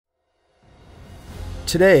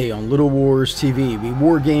Today on Little Wars TV, we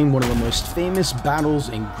wargame one of the most famous battles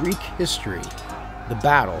in Greek history, the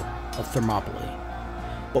Battle of Thermopylae.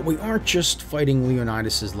 But we aren't just fighting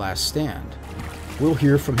Leonidas' last stand. We'll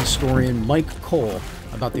hear from historian Myke Cole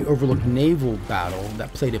about the overlooked naval battle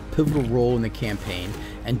that played a pivotal role in the campaign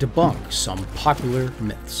and debunk some popular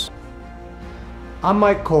myths. I'm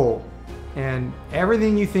Myke Cole, and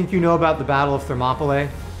everything you think you know about the Battle of Thermopylae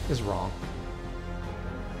is wrong.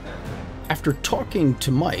 After talking to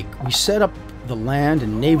Myke, we set up the land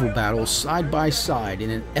and naval battles side by side in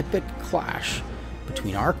an epic clash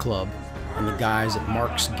between our club and the guys at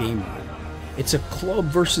Mark's Game Room. It's a club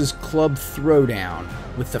versus club throwdown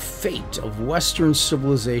with the fate of Western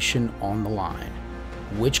civilization on the line.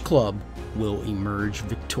 Which club will emerge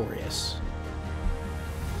victorious?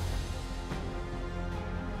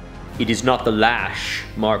 It is not the lash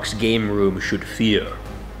Mark's Game Room should fear.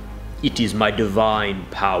 It is my divine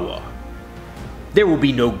power. There will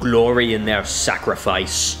be no glory in their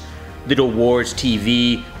sacrifice. Little Wars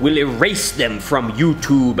TV will erase them from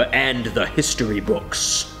YouTube and the history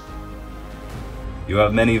books. You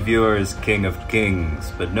have many viewers, King of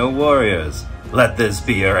Kings, but no warriors. Let this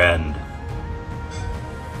be your end.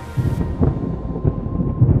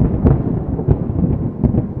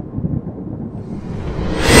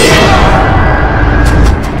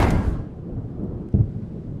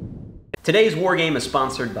 Today's wargame is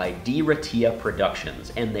sponsored by Diratia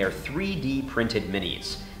Productions and their 3D printed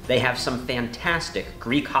minis. They have some fantastic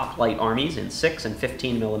Greek hoplite armies in 6 and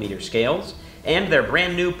 15mm scales, and their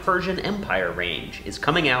brand new Persian Empire range is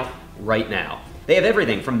coming out right now. They have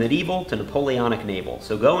everything from medieval to Napoleonic naval,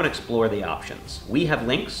 so go and explore the options. We have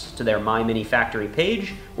links to their My Mini Factory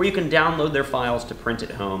page where you can download their files to print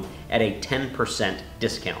at home at a 10%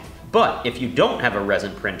 discount. But if you don't have a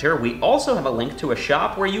resin printer, we also have a link to a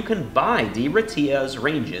shop where you can buy Diratia's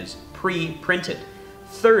ranges pre-printed.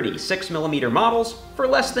 30 6mm models for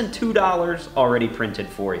less than $2 already printed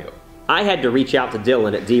for you. I had to reach out to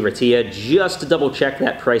Dylan at Diratia just to double check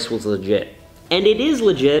that price was legit. And it is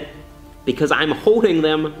legit because I'm holding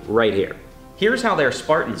them right here. Here's how their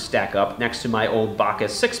Spartans stack up next to my old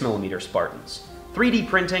Bacchus 6mm Spartans. 3D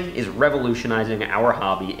printing is revolutionizing our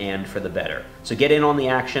hobby and for the better. So get in on the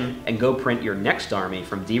action and go print your next army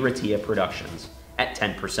from Diratia Productions at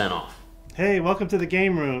 10% off. Hey, welcome to the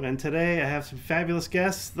Game Room, and today I have some fabulous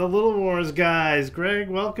guests, the Little Wars guys. Greg,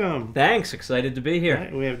 welcome. Thanks, excited to be here.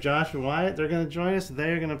 Right, we have Josh and Wyatt. They're going to join us.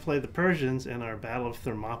 They're going to play the Persians in our Battle of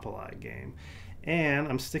Thermopylae game. And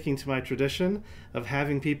I'm sticking to my tradition of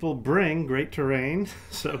having people bring great terrain.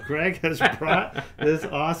 So Greg has brought this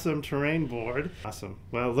awesome terrain board. Awesome.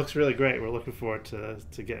 Well, it looks really great. We're looking forward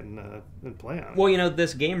to getting and playing on it. Well, you know,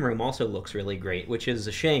 this game room also looks really great, which is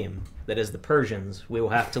a shame that as the Persians, we will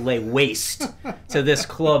have to lay waste to this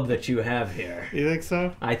club that you have here. You think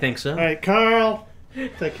so? I think so. All right, Carl,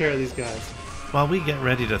 take care of these guys. While we get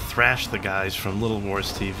ready to thrash the guys from Little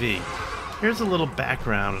Wars TV, here's a little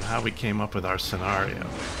background on how we came up with our scenario.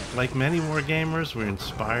 Like many wargamers, we're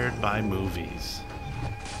inspired by movies.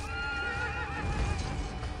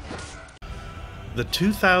 The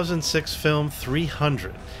 2006 film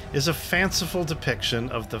 300 is a fanciful depiction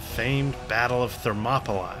of the famed Battle of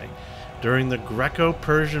Thermopylae during the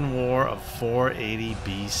Greco-Persian War of 480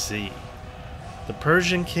 BC. The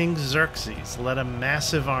Persian king Xerxes led a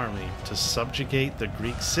massive army to subjugate the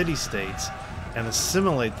Greek city-states and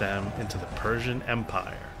assimilate them into the Persian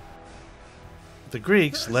Empire. The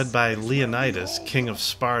Greeks, led by Leonidas, king of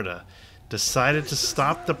Sparta, decided to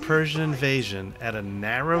stop the Persian invasion at a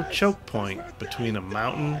narrow choke point between a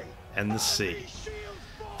mountain and the sea.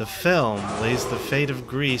 The film lays the fate of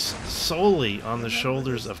Greece solely on the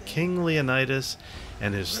shoulders of King Leonidas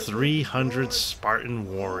and his 300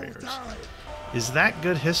 Spartan warriors. Is that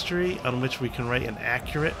good history on which we can write an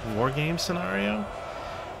accurate wargame scenario?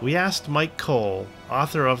 We asked Myke Cole,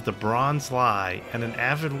 author of The Bronze Lie and an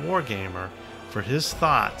avid wargamer, for his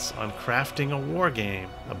thoughts on crafting a wargame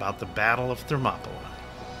about the Battle of Thermopylae.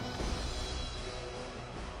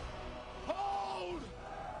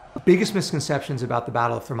 The biggest misconceptions about the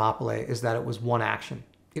Battle of Thermopylae is that it was one action.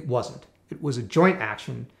 It wasn't. It was a joint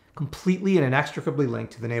action, completely and inextricably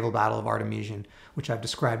linked to the naval battle of Artemisium, which I've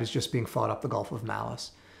described as just being fought up the Gulf of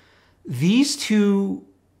Malice. These two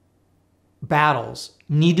battles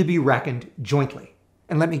need to be reckoned jointly.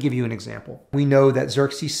 And let me give you an example. We know that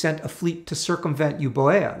Xerxes sent a fleet to circumvent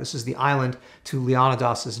Euboea. This is the island to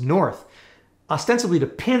Leonidas' north, ostensibly to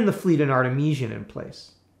pin the fleet in Artemisium in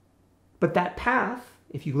place. But that path,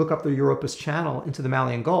 if you look up the Europus Channel into the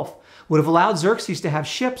Malian Gulf, would have allowed Xerxes to have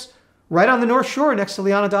ships right on the north shore next to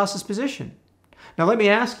Leonidas' position. Now let me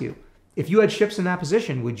ask you, if you had ships in that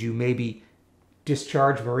position, would you maybe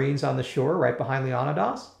discharge Marines on the shore right behind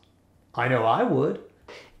Leonidas? I know I would.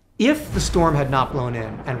 If the storm had not blown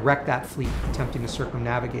in and wrecked that fleet attempting to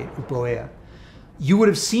circumnavigate Euboea, you would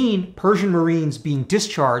have seen Persian Marines being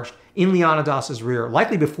discharged in Leonidas's rear,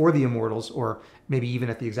 likely before the Immortals, or maybe even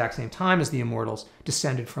at the exact same time as the Immortals,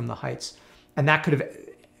 descended from the heights. And that could have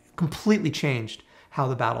completely changed how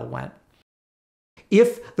the battle went.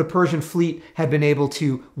 If the Persian fleet had been able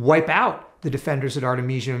to wipe out the defenders at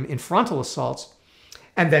Artemisium in frontal assaults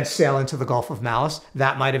and then sail into the Gulf of Malice,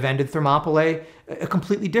 that might have ended Thermopylae a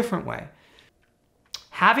completely different way.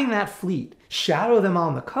 Having that fleet shadow them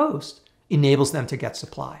on the coast enables them to get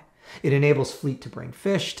supply. It enables fleet to bring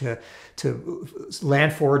fish, to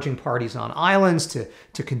land foraging parties on islands,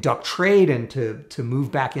 to conduct trade and to move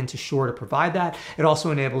back into shore to provide that. It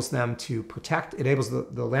also enables them to protect, it enables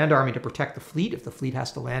the land army to protect the fleet if the fleet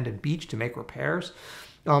has to land at beach to make repairs.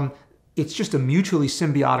 It's just a mutually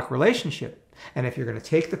symbiotic relationship. And if you're going to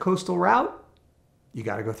take the coastal route, you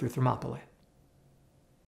got to go through Thermopylae.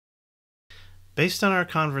 Based on our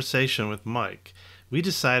conversation with Myke, we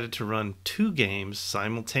decided to run 2 games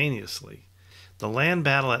simultaneously, the land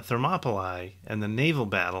battle at Thermopylae and the naval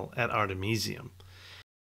battle at Artemisium.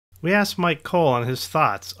 We asked Myke Cole on his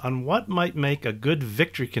thoughts on what might make a good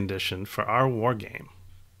victory condition for our wargame.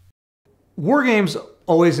 Wargames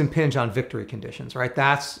always impinge on victory conditions, right?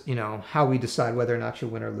 That's, how we decide whether or not you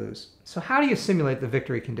win or lose. So how do you simulate the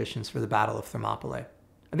victory conditions for the Battle of Thermopylae?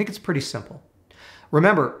 I think it's pretty simple.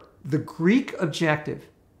 Remember, the Greek objective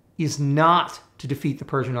is not to defeat the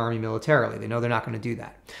Persian army militarily. They know they're not going to do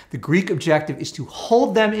that. The Greek objective is to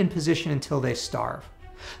hold them in position until they starve.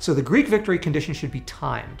 So the Greek victory condition should be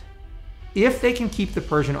timed. If they can keep the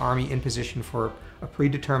Persian army in position for a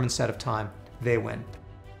predetermined set of time, they win.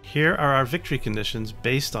 Here are our victory conditions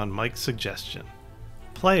based on Myke's suggestion.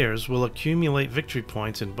 Players will accumulate victory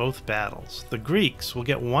points in both battles. The Greeks will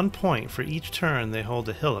get 1 point for each turn they hold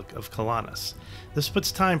a hillock of Colonus. This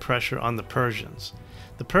puts time pressure on the Persians.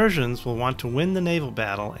 The Persians will want to win the naval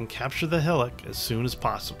battle and capture the hillock as soon as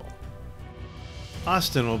possible.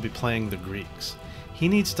 Austin will be playing the Greeks. He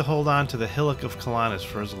needs to hold on to the hillock of Colonus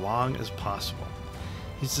for as long as possible.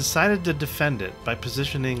 He's decided to defend it by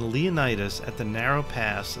positioning Leonidas at the narrow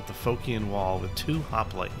pass at the Phocian wall with 2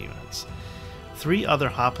 hoplite units. 3 other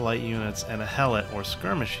hoplite units and a helot or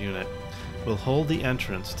skirmish unit will hold the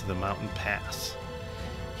entrance to the mountain pass.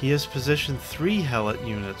 He has positioned 3 helot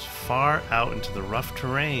units far out into the rough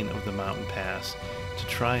terrain of the mountain pass to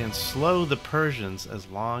try and slow the Persians as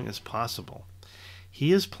long as possible.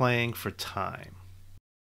 He is playing for time.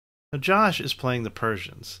 Now Josh is playing the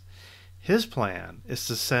Persians. His plan is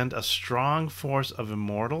to send a strong force of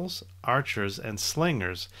immortals, archers, and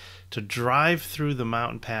slingers to drive through the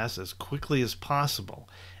mountain pass as quickly as possible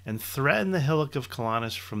and threaten the hillock of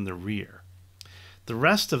Colonus from the rear. The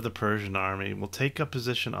rest of the Persian army will take up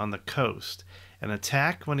position on the coast and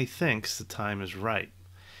attack when he thinks the time is right.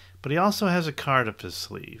 But he also has a card up his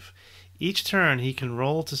sleeve. Each turn he can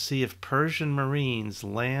roll to see if Persian marines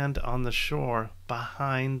land on the shore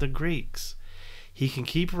behind the Greeks. He can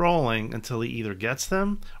keep rolling until he either gets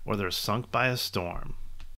them or they're sunk by a storm.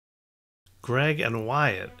 Greg and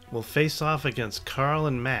Wyatt will face off against Carl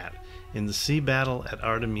and Matt in the sea battle at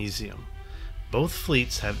Artemisium. Both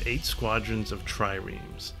fleets have 8 squadrons of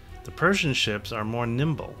triremes. The Persian ships are more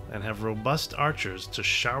nimble and have robust archers to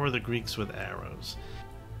shower the Greeks with arrows.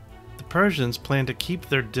 The Persians plan to keep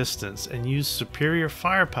their distance and use superior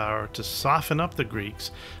firepower to soften up the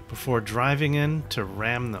Greeks before driving in to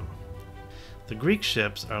ram them. The Greek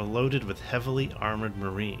ships are loaded with heavily armored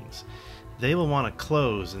marines. They will want to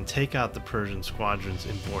close and take out the Persian squadrons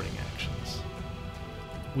in boarding actions.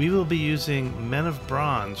 We will be using Men of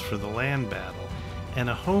Bronze for the land battle and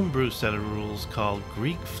a homebrew set of rules called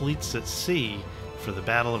Greek Fleets at Sea for the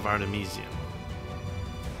Battle of Artemisium.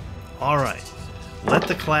 Alright, let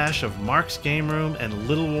the clash of Mark's Game Room and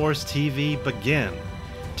Little Wars TV begin.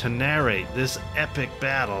 To narrate this epic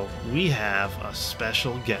battle, we have a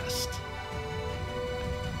special guest.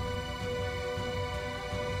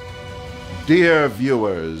 Dear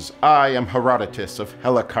viewers, I am Herodotus of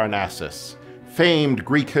Halicarnassus, famed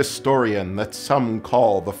Greek historian that some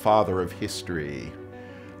call the father of history.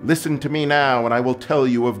 Listen to me now, and I will tell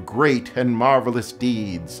you of great and marvelous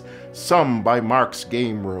deeds, some by Mark's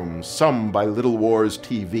Game Room, some by Little Wars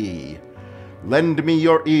TV. Lend me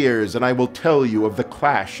your ears, and I will tell you of the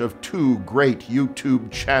clash of 2 great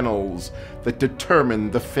YouTube channels that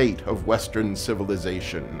determined the fate of Western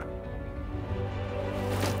civilization.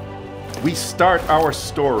 We start our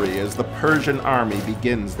story as the Persian army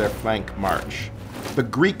begins their flank march. The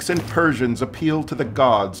Greeks and Persians appeal to the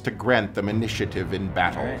gods to grant them initiative in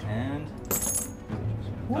battle. Alright, and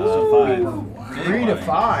So 5. 3 to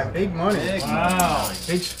 5, big money. Wow.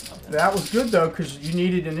 Big, that was good though, because you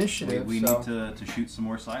needed initiative. We so. need to shoot some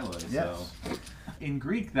more silos. Yes. So. In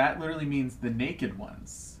Greek, that literally means the naked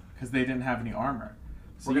ones, because they didn't have any armor.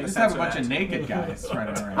 So We're you gonna just have a censor bunch of that. naked guys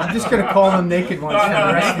running around. I'm just gonna call them naked ones for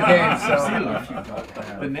the rest of the game.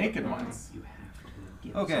 So The naked ones.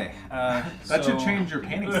 Okay. That should change your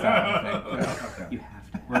painting style, I think. You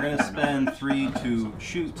have to. We're gonna spend 3 to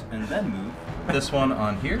shoot and then move. This one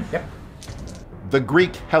on here. Yep. The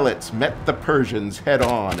Greek helots met the Persians head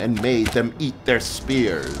on and made them eat their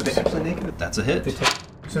spears. Are they actually naked? That's a hit.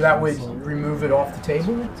 So that would remove it off the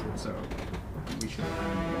table. So we should.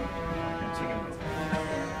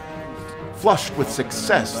 Flushed with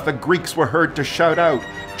success, the Greeks were heard to shout out,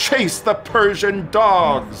 "Chase the Persian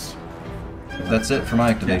dogs!" That's it for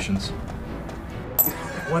my activations.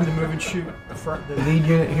 One to move and shoot the front, the lead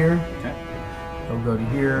unit here. Okay. He'll go to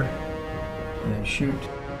here and then shoot.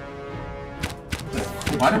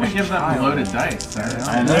 Why did we give them loaded dice?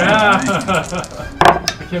 I know. Yeah.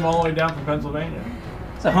 I came all the way down from Pennsylvania.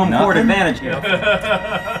 It's a home court advantage here.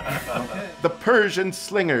 The Persian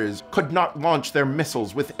slingers could not launch their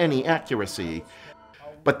missiles with any accuracy,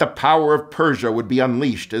 but the power of Persia would be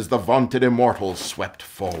unleashed as the vaunted immortals swept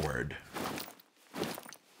forward.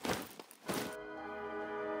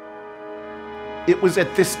 It was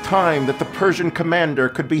at this time that the Persian commander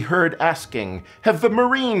could be heard asking, "Have the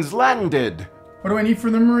Marines landed?" What do I need for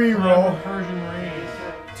the Marine roll? Persian Marines.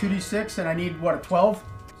 2d6 and I need what, a 12?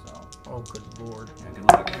 So, Oh, good lord.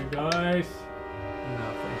 Good luck. you guys.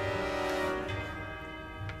 Nothing.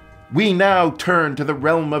 We now turn to the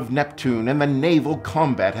realm of Neptune and the naval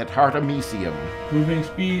combat at Artemisium. Moving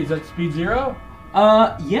speed, is that speed 0?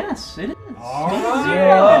 Yes, it is. All Speed right.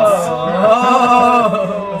 zero.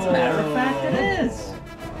 Oh. As a matter of fact, it is.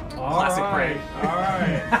 Classic break. All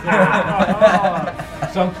right.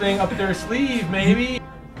 Something up their sleeve, maybe.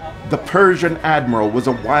 The Persian admiral was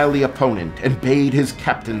a wily opponent and bade his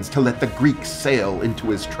captains to let the Greeks sail into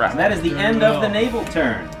his trap. And that is the end of the naval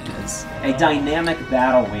turn. Yes. A dynamic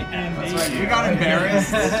battle we had. That's right. We got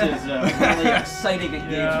embarrassed. This is a really exciting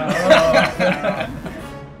engagement.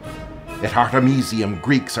 At Artemisium,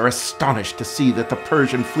 Greeks are astonished to see that the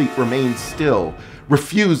Persian fleet remains still,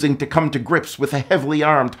 refusing to come to grips with the heavily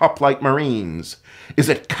armed hoplite marines. Is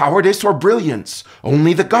it cowardice or brilliance?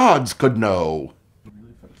 Only the gods could know.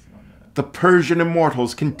 The Persian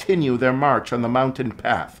immortals continue their march on the mountain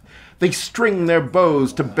path. They string their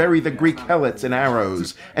bows to bury the Greek helots in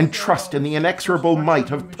arrows and trust in the inexorable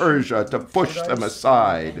might of Persia to push them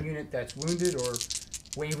aside. Unit that's wounded or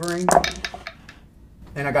wavering.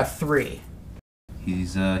 And I got 3.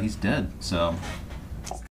 He's dead. So.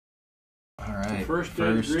 All right. First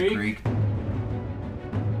dead Greek.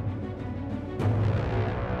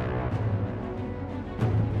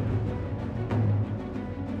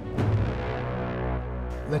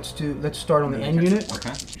 Let's start on the end unit.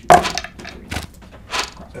 Okay.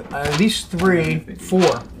 At least 3,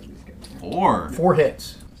 4. 4.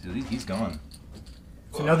 Hits. Dude, he's gone.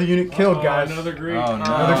 It's another unit killed, guys. Another Greek. Oh no.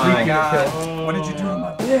 Another Greek my unit God. killed. What did you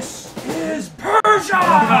do? This is Persia!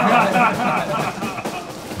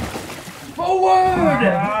 Forward!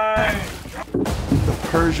 The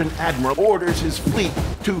Persian admiral orders his fleet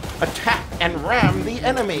to attack and ram the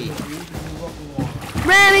enemy.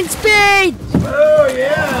 Ramming speed! Oh,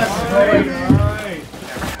 yes! All right.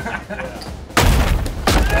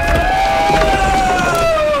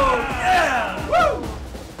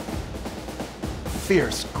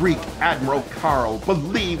 Fierce Greek Admiral Karl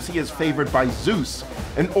believes he is favored by Zeus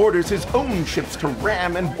and orders his own ships to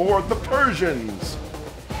ram and board the Persians.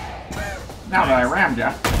 Now that I rammed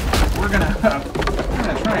ya, we're gonna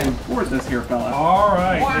try and board this here fella. All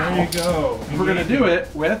right, Wow. there you go. We're gonna do it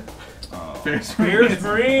with Fierce Fierce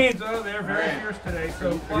Marines. Oh, they're very fierce today.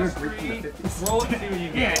 So plus 3. Roll it and see what you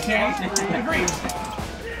get. Yeah, Greece.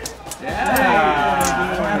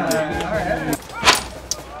 Yeah.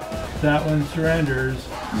 That one surrenders.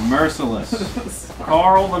 Merciless.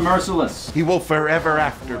 Carl the Merciless. He will forever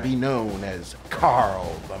after be known as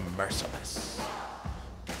Karl the Merciless.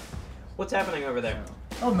 What's happening over there?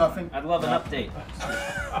 Oh, nothing. I'd love an update.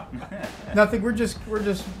 Nothing. We're just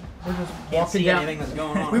Can't walking see down. anything that's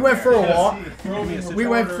going on. We went for a walk. Roman We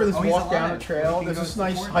went for this Oh, he's walk down the alive. trail. There's this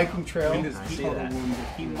nice hiking trail. I see that.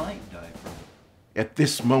 He might die from it. At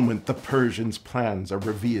this moment, the Persians' plans are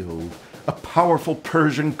revealed. A powerful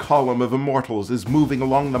Persian column of immortals is moving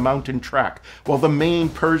along the mountain track, while the main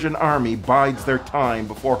Persian army bides their time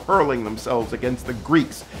before hurling themselves against the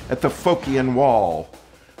Greeks at the Phocian wall.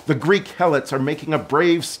 The Greek helots are making a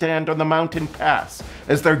brave stand on the mountain pass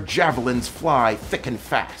as their javelins fly thick and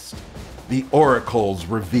fast. The oracles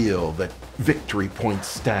reveal that victory points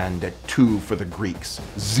stand at 2 for the Greeks,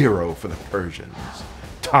 0 for the Persians.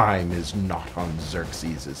 Time is not on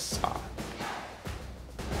Xerxes' side.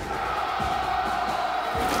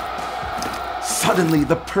 Suddenly,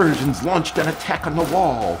 the Persians launched an attack on the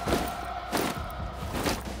wall.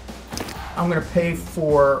 I'm gonna pay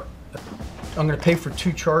for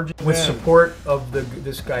 2 charges with support of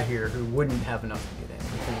this guy here who wouldn't have enough to get in.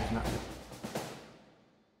 Because he's not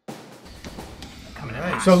coming in.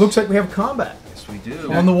 So it looks like we have combat. Yes, we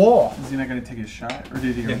do. On the wall. Is he not going to take his shot, or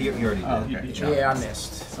did he? Yeah, he already did. Okay. Yeah, I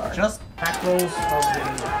missed. Sorry. Just pack rolls of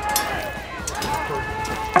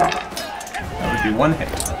That would be 1 hit.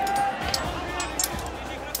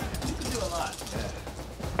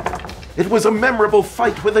 It was a memorable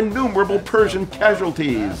fight with innumerable Persian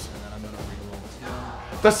casualties.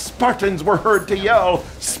 The Spartans were heard to yell,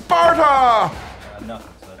 "Sparta!"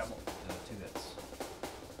 Nothing, so that's 2 hits.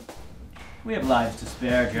 We have lives to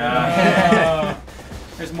spare, Josh.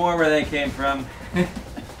 There's more where they came from. Okay,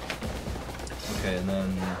 and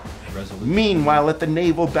then resolution. Meanwhile, at the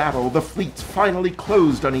naval battle, the fleets finally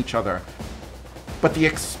closed on each other. But the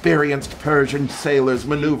experienced Persian sailors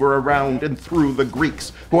maneuver around and through the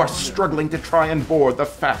Greeks, who are struggling to try and board the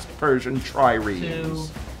fast Persian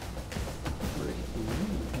triremes.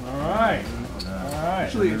 Alright.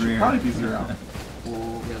 Actually, it should probably be 0.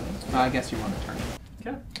 I guess you want to turn.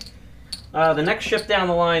 Okay. The next ship down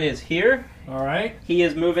the line is here. Alright. He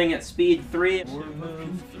is moving at speed 3. We'll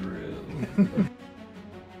move through.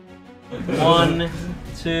 1,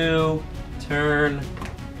 2, turn.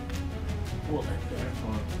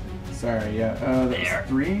 Sorry, yeah. That's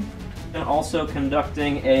 3. And also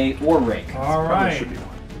conducting a war rake. Alright.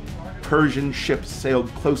 Persian ships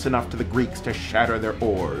sailed close enough to the Greeks to shatter their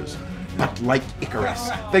oars. But like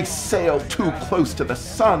Icarus, they sailed too close to the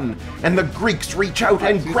sun, and the Greeks reach out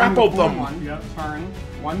and grappled them. Yep. Turn.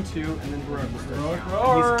 1, 2, and then roar.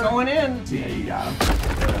 He's going in. Yeah, you got him.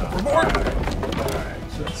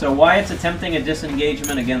 So Wyatt's attempting a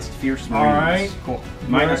disengagement against fierce marines. Alright. Cool.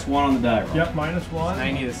 -1 on the die roll. Yep, -1.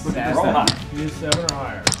 I need a Roll high. You need 7 or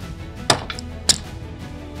higher.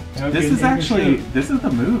 This is actually, this is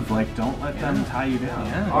the move. Like, don't let them tie you down.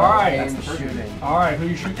 Yeah. Alright. That's the shooting. Alright, who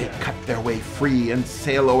you shooting They at? cut their way free and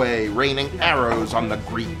sail away, raining arrows on the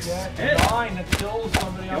Greeks. That 9 that kills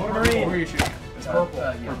somebody on Who are you shooting at? It's purple.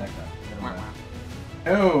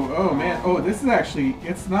 Oh man. Oh, this is actually,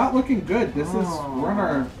 it's not looking good. This is, we're on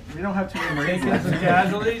our, we don't have too many marines Taking some left.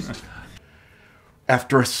 casualties.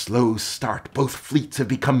 After a slow start, both fleets have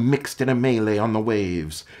become mixed in a melee on the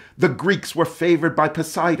waves. The Greeks were favored by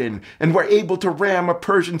Poseidon and were able to ram a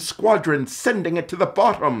Persian squadron, sending it to the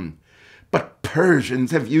bottom. But Persians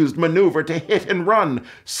have used maneuver to hit and run,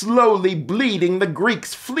 slowly bleeding the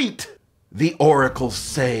Greeks' fleet. The oracles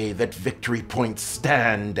say that victory points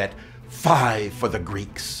stand at 5 for the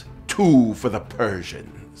Greeks, 2 for the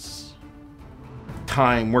Persians.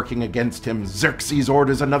 Time working against him, Xerxes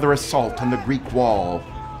orders another assault on the Greek wall.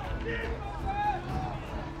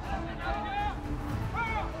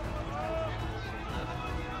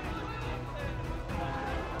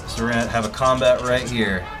 So we're gonna have a combat right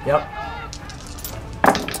here. Yep.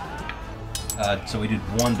 So we did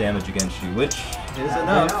 1 damage against you, which is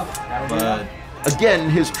enough. But Again,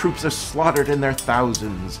 his troops are slaughtered in their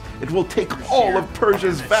thousands. It will take all of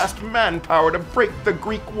Persia's vast manpower to break the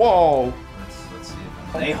Greek wall. let's see.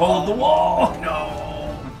 They hold the wall.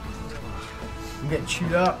 No. I'm getting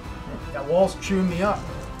chewed up. That wall's chewing me up.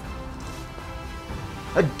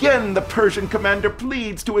 Again, the Persian commander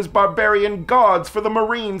pleads to his barbarian gods for the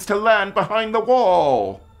Marines to land behind the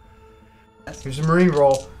wall. Here's a Marine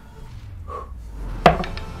roll.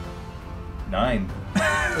 9.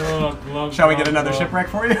 Shall we get another shipwreck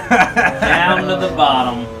for you? Down to the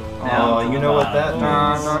bottom. Oh, you know what that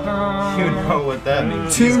means. You know what that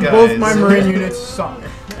means. Both my Marine units sunk.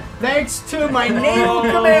 Thanks to my naval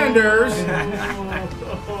commanders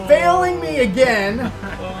failing me again.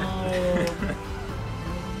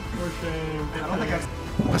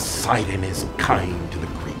 Poseidon is kind to the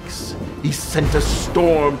Greeks. He sent a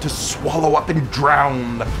storm to swallow up and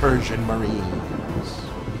drown the Persian Marines.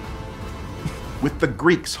 With the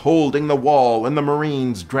Greeks holding the wall and the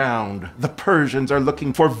Marines drowned, the Persians are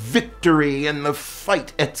looking for victory in the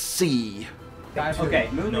fight at sea. Okay,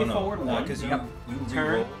 move me forward 1. Because you Turn.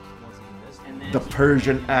 reroll. The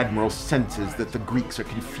Persian admiral senses that the Greeks are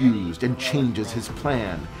confused and changes his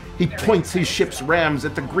plan. He points his ship's rams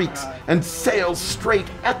at the Greeks and sails straight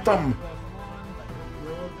at them.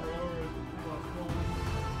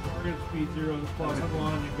 Target speed 0 is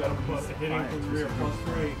 +1. You've got to put the hitting from the rear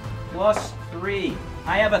 +3. +3.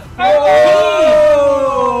 I have a 13.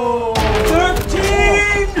 Oh!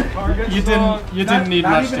 You didn't need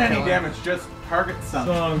not much even to any kill him. damage, just target sunk.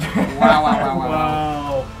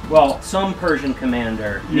 Wow. Well, some Persian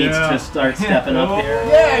commander needs to start stepping up here.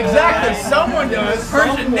 Yeah, exactly. Someone does.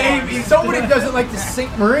 Persian Navy. Somebody doesn't like to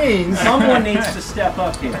sink Marines. Someone needs to step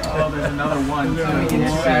up here. Oh, there's another one.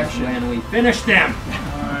 When we finish them.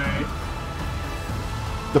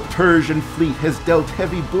 The Persian fleet has dealt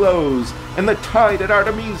heavy blows, and the tide at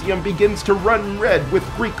Artemisium begins to run red with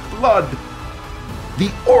Greek blood.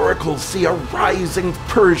 The oracles see a rising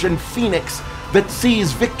Persian phoenix that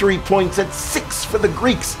sees victory points at 6 for the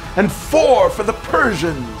Greeks and 4 for the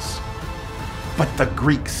Persians. But the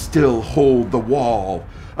Greeks still hold the wall.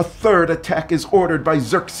 A third attack is ordered by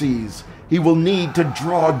Xerxes. He will need to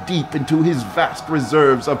draw deep into his vast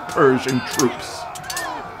reserves of Persian troops.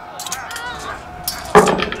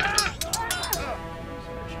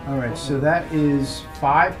 Alright, so that is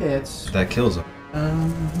 5 hits. That kills him.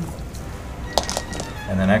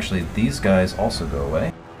 And then actually these guys also go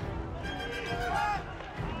away.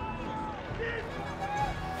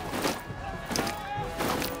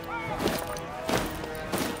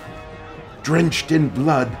 Drenched in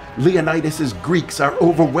blood, Leonidas's Greeks are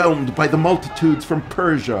overwhelmed by the multitudes from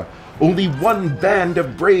Persia. Only one band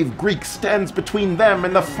of brave Greeks stands between them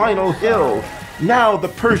and the final hill. Now the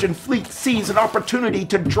Persian fleet sees an opportunity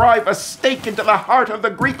to drive a stake into the heart of the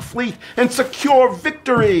Greek fleet and secure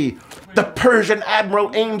victory. The Persian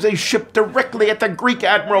admiral aims a ship directly at the Greek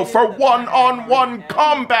admiral for one-on-one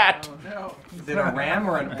combat. Is it a ram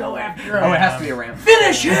or an... Go after him. Oh, it has to be a ram.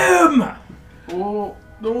 Finish him! Oh,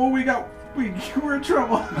 no, we're in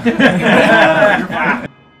trouble.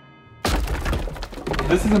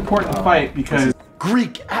 This is an important fight because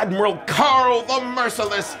Greek Admiral Karl the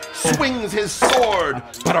Merciless swings his sword,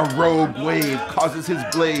 but a rogue wave causes his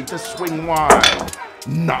blade to swing wide.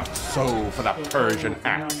 Not so for the Persian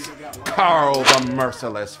axe. Karl the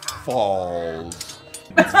Merciless falls.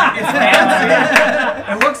 it's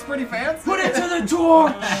fancy. It looks pretty fancy. Put it to the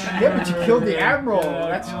torch! Yeah, but you killed the admiral.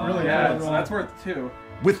 That's really good. good. That's worth 2.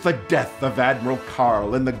 With the death of Admiral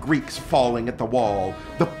Karl and the Greeks falling at the wall,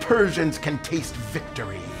 the Persians can taste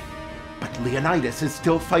victory. But Leonidas is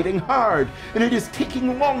still fighting hard, and it is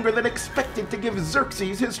taking longer than expected to give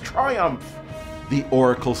Xerxes his triumph. The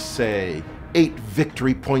oracles say 8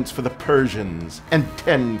 victory points for the Persians and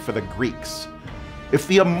 10 for the Greeks. If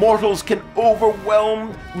the immortals can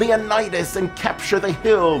overwhelm Leonidas and capture the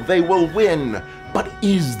hill, they will win. But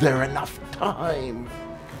is there enough time?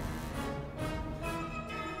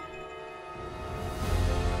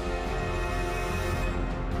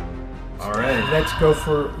 All right. Let's go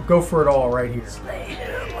for it all right here. Slay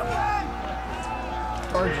him.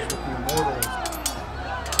 Charges with the immortals.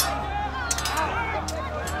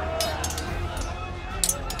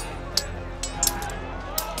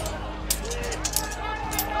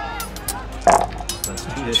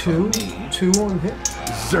 That's two on hit.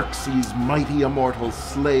 Xerxes' mighty immortals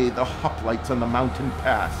slay the hoplites on the mountain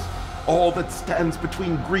pass. All that stands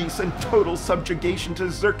between Greece and total subjugation to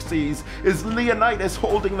Xerxes is Leonidas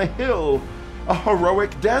holding the hill. A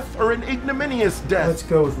heroic death or an ignominious death? Let's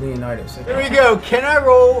go with Leonidas. Here we go. Can I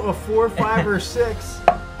roll a 4, 5, or 6?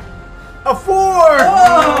 A 4!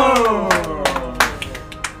 Oh!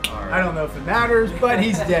 I don't know if it matters, but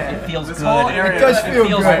he's dead. It feels good. It does feel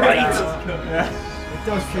good. Right. It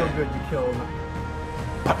does feel good to kill him.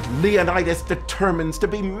 But Leonidas determines to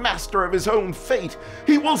be master of his own fate.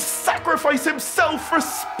 He will sacrifice himself for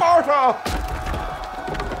Sparta!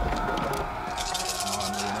 Come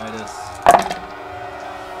on, Leonidas.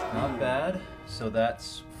 Not bad. So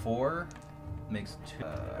that's 4. Makes 2.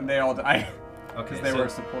 And they all die. Okay, Because they were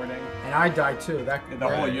supporting. And I died too. The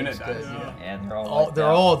whole unit dies. Yeah. And they're all wiped They're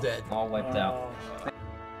out. all dead. All wiped out.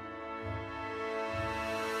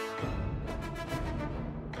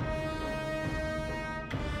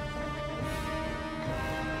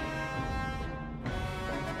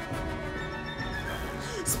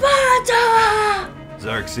 Sparta!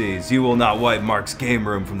 Xerxes, you will not wipe Mark's game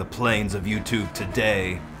room from the plains of YouTube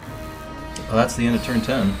today. Well, that's the end of turn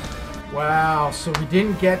 10. Wow, so we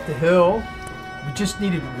didn't get the hill. We just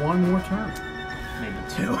needed one more turn. Maybe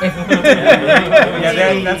 2.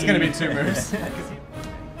 Yeah, that's going to be 2 moves.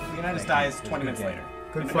 Leonidas dies 20 minutes later.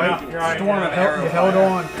 Good fight. Storm of arrow. You held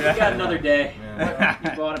on. He got another day. He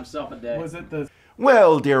bought himself a day. Was it the...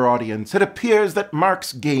 Well, dear audience, it appears that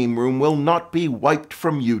Mark's game room will not be wiped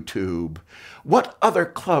from YouTube. What other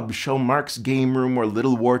club shall Mark's Game Room or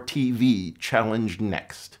Little War TV challenge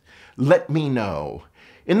next? Let me know.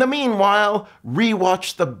 In the meanwhile,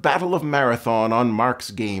 rewatch the Battle of Marathon on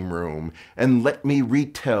Mark's Game Room and let me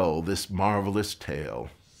retell this marvelous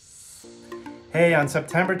tale. Hey, on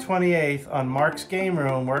September 28th on Mark's Game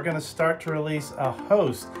Room, we're going to start to release a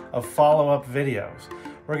host of follow-up videos.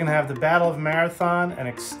 We're going to have the Battle of Marathon, an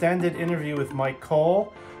extended interview with Myke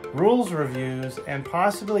Cole, rules reviews, and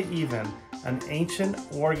possibly even an ancient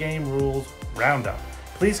wargame rules roundup.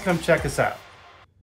 Please come check us out.